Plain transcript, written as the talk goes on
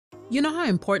You know how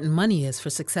important money is for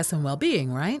success and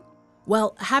well-being, right?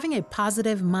 Well, having a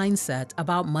positive mindset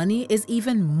about money is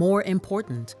even more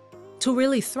important. To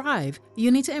really thrive,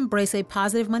 you need to embrace a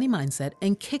positive money mindset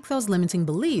and kick those limiting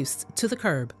beliefs to the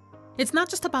curb. It's not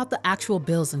just about the actual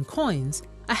bills and coins.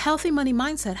 A healthy money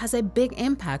mindset has a big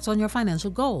impact on your financial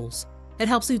goals. It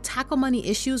helps you tackle money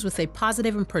issues with a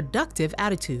positive and productive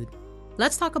attitude.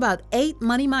 Let's talk about 8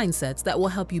 money mindsets that will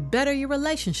help you better your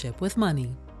relationship with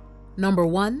money. Number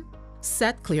 1,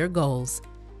 set clear goals.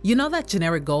 You know that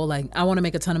generic goal like, I want to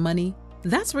make a ton of money?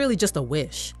 That's really just a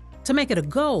wish. To make it a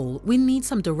goal, we need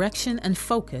some direction and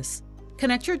focus.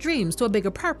 Connect your dreams to a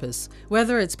bigger purpose.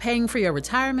 Whether it's paying for your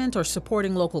retirement or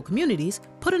supporting local communities,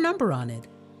 put a number on it.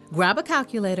 Grab a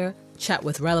calculator, chat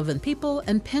with relevant people,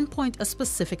 and pinpoint a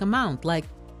specific amount, like,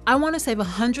 I want to save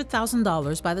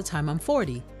 $100,000 by the time I'm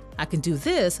 40. I can do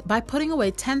this by putting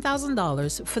away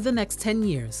 $10,000 for the next 10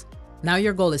 years. Now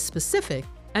your goal is specific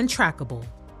and trackable.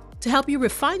 To help you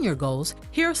refine your goals,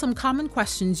 here are some common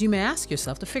questions you may ask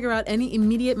yourself to figure out any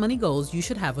immediate money goals you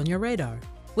should have on your radar.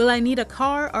 Will I need a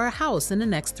car or a house in the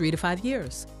next 3 to 5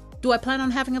 years? Do I plan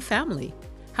on having a family?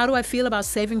 How do I feel about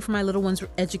saving for my little one's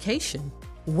education?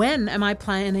 When am I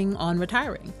planning on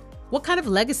retiring? What kind of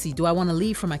legacy do I want to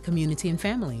leave for my community and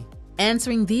family?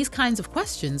 Answering these kinds of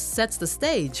questions sets the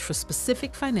stage for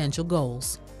specific financial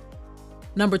goals.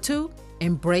 Number 2,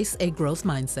 embrace a growth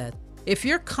mindset. If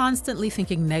you're constantly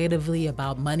thinking negatively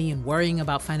about money and worrying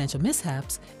about financial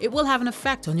mishaps, it will have an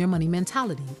effect on your money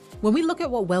mentality. When we look at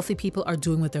what wealthy people are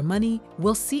doing with their money,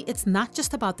 we'll see it's not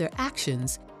just about their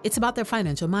actions, it's about their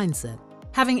financial mindset.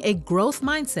 Having a growth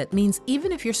mindset means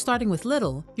even if you're starting with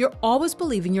little, you're always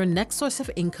believing your next source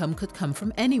of income could come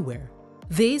from anywhere.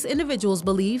 These individuals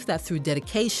believe that through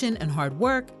dedication and hard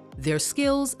work, their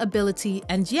skills, ability,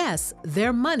 and yes,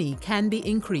 their money can be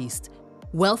increased.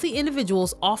 Wealthy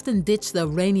individuals often ditch the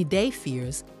rainy day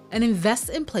fears and invest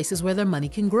in places where their money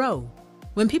can grow.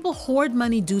 When people hoard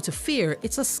money due to fear,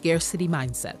 it's a scarcity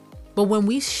mindset. But when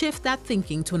we shift that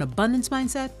thinking to an abundance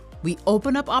mindset, we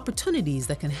open up opportunities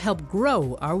that can help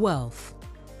grow our wealth.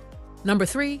 Number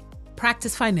 3,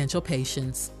 practice financial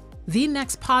patience. The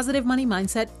next positive money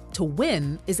mindset to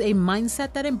win is a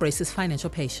mindset that embraces financial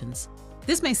patience.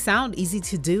 This may sound easy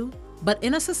to do, but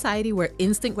in a society where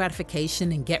instant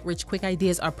gratification and get-rich-quick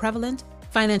ideas are prevalent,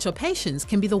 financial patience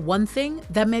can be the one thing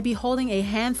that may be holding a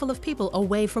handful of people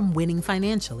away from winning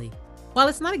financially. While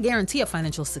it's not a guarantee of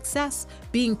financial success,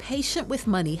 being patient with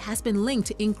money has been linked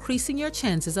to increasing your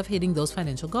chances of hitting those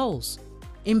financial goals.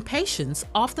 Impatience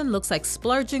often looks like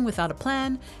splurging without a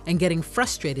plan and getting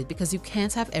frustrated because you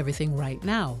can't have everything right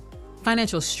now.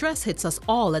 Financial stress hits us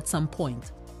all at some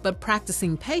point. But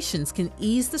practicing patience can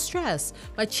ease the stress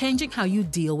by changing how you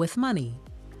deal with money.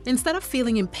 Instead of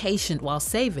feeling impatient while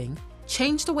saving,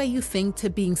 change the way you think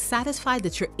to being satisfied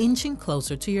that you're inching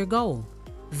closer to your goal.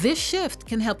 This shift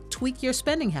can help tweak your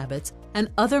spending habits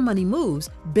and other money moves,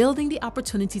 building the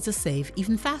opportunity to save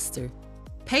even faster.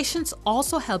 Patience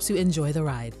also helps you enjoy the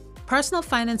ride. Personal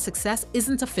finance success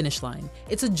isn't a finish line,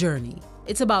 it's a journey.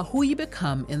 It's about who you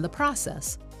become in the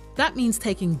process. That means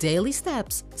taking daily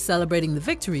steps, celebrating the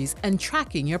victories, and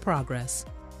tracking your progress.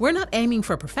 We're not aiming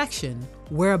for perfection,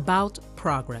 we're about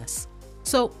progress.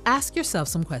 So ask yourself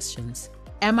some questions.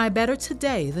 Am I better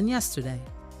today than yesterday?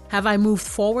 Have I moved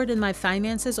forward in my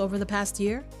finances over the past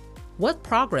year? What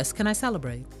progress can I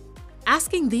celebrate?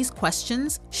 Asking these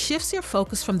questions shifts your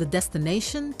focus from the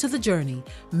destination to the journey,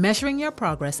 measuring your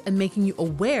progress and making you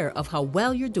aware of how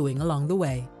well you're doing along the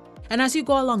way. And as you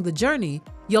go along the journey,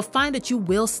 you'll find that you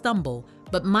will stumble,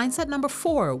 but mindset number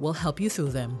 4 will help you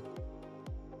through them.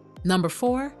 Number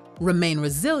 4, remain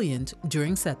resilient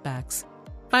during setbacks.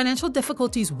 Financial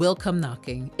difficulties will come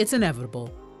knocking. It's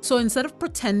inevitable. So instead of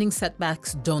pretending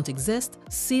setbacks don't exist,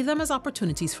 see them as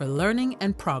opportunities for learning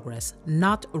and progress,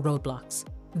 not roadblocks.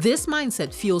 This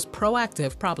mindset fuels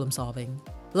proactive problem solving.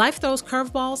 Life throws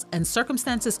curveballs and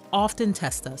circumstances often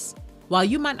test us. While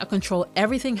you might not control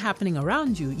everything happening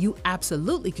around you, you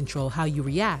absolutely control how you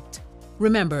react.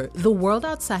 Remember, the world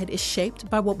outside is shaped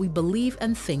by what we believe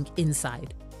and think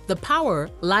inside. The power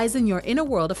lies in your inner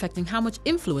world affecting how much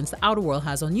influence the outer world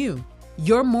has on you.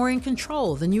 You're more in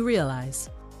control than you realize.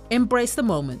 Embrace the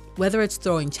moment, whether it's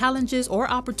throwing challenges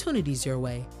or opportunities your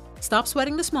way. Stop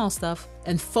sweating the small stuff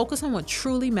and focus on what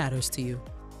truly matters to you.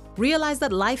 Realize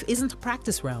that life isn't a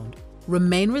practice round.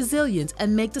 Remain resilient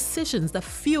and make decisions that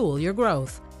fuel your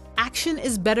growth. Action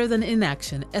is better than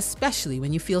inaction, especially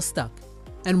when you feel stuck.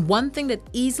 And one thing that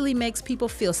easily makes people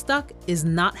feel stuck is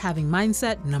not having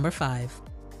mindset number 5.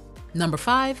 Number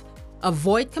 5,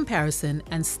 avoid comparison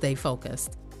and stay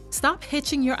focused. Stop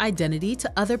hitching your identity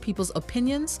to other people's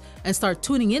opinions and start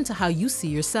tuning into how you see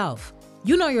yourself.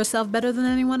 You know yourself better than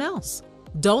anyone else.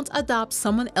 Don't adopt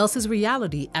someone else's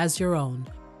reality as your own.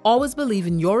 Always believe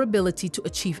in your ability to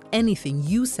achieve anything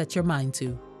you set your mind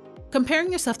to.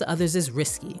 Comparing yourself to others is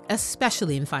risky,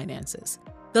 especially in finances.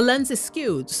 The lens is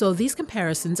skewed, so these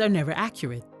comparisons are never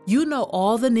accurate. You know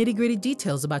all the nitty-gritty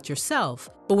details about yourself,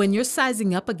 but when you're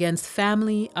sizing up against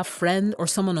family, a friend, or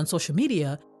someone on social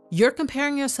media, you're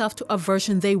comparing yourself to a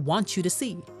version they want you to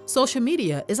see. Social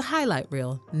media is a highlight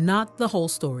reel, not the whole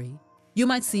story. You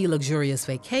might see luxurious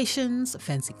vacations,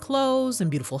 fancy clothes,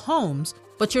 and beautiful homes,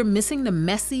 but you're missing the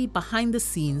messy,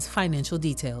 behind-the-scenes financial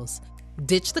details.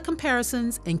 Ditch the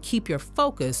comparisons and keep your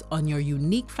focus on your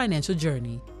unique financial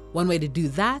journey. One way to do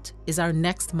that is our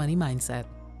next money mindset.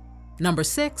 Number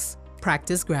 6,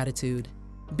 practice gratitude.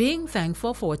 Being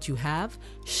thankful for what you have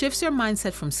shifts your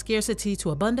mindset from scarcity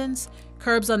to abundance,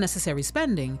 curbs unnecessary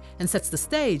spending, and sets the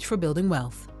stage for building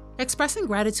wealth. Expressing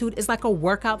gratitude is like a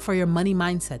workout for your money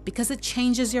mindset because it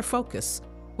changes your focus.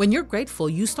 When you're grateful,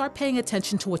 you start paying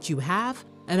attention to what you have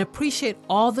and appreciate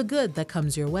all the good that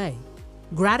comes your way.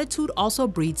 Gratitude also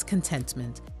breeds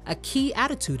contentment, a key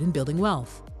attitude in building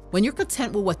wealth. When you're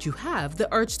content with what you have,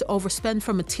 the urge to overspend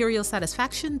for material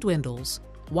satisfaction dwindles.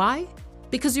 Why?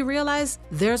 Because you realize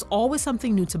there's always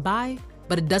something new to buy,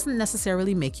 but it doesn't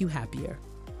necessarily make you happier.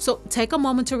 So take a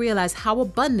moment to realize how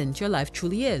abundant your life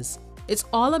truly is. It's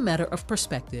all a matter of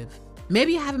perspective.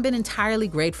 Maybe you haven't been entirely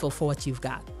grateful for what you've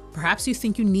got. Perhaps you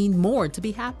think you need more to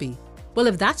be happy. Well,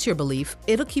 if that's your belief,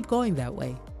 it'll keep going that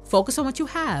way. Focus on what you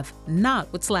have,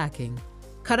 not what's lacking.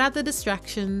 Cut out the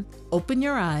distraction, open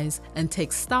your eyes, and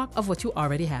take stock of what you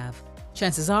already have.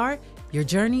 Chances are, your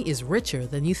journey is richer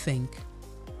than you think.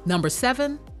 Number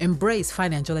 7, embrace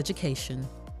financial education.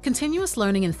 Continuous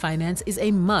learning in finance is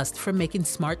a must for making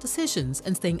smart decisions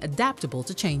and staying adaptable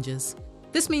to changes.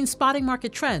 This means spotting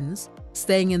market trends,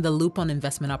 staying in the loop on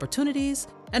investment opportunities,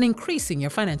 and increasing your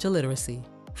financial literacy.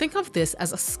 Think of this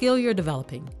as a skill you're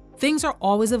developing. Things are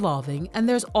always evolving, and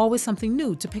there's always something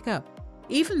new to pick up.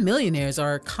 Even millionaires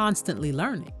are constantly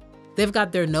learning. They've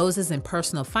got their noses in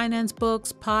personal finance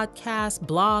books, podcasts,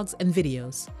 blogs, and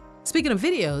videos. Speaking of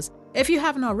videos, if you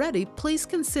haven't already, please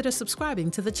consider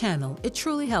subscribing to the channel. It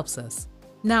truly helps us.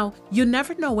 Now, you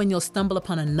never know when you'll stumble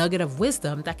upon a nugget of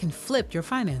wisdom that can flip your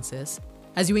finances.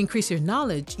 As you increase your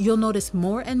knowledge, you'll notice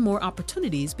more and more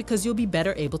opportunities because you'll be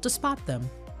better able to spot them.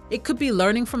 It could be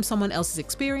learning from someone else's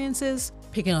experiences,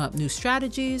 picking up new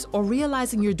strategies, or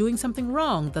realizing you're doing something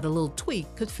wrong that a little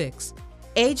tweak could fix.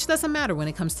 Age doesn't matter when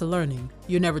it comes to learning.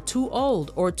 You're never too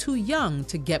old or too young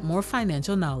to get more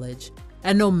financial knowledge.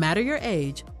 And no matter your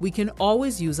age, we can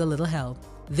always use a little help.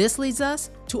 This leads us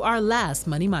to our last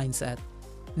money mindset.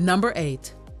 Number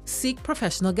 8, seek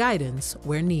professional guidance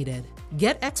where needed.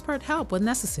 Get expert help when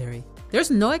necessary.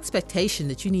 There's no expectation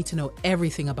that you need to know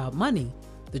everything about money.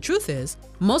 The truth is,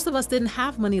 most of us didn't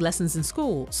have money lessons in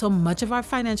school, so much of our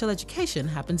financial education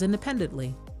happens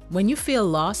independently. When you feel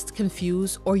lost,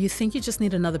 confused, or you think you just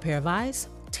need another pair of eyes,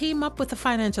 team up with a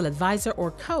financial advisor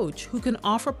or coach who can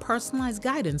offer personalized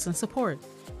guidance and support.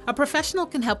 A professional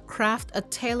can help craft a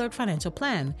tailored financial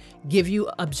plan, give you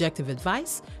objective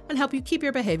advice, and help you keep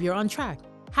your behavior on track.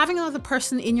 Having another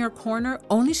person in your corner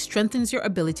only strengthens your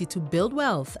ability to build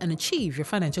wealth and achieve your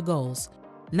financial goals.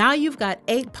 Now you've got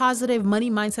 8 positive money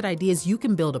mindset ideas you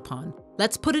can build upon.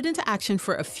 Let's put it into action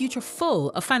for a future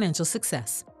full of financial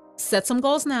success. Set some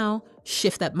goals now,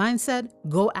 shift that mindset,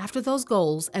 go after those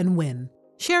goals, and win.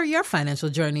 Share your financial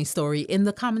journey story in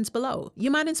the comments below.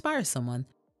 You might inspire someone.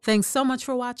 Thanks so much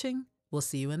for watching. We'll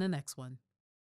see you in the next one.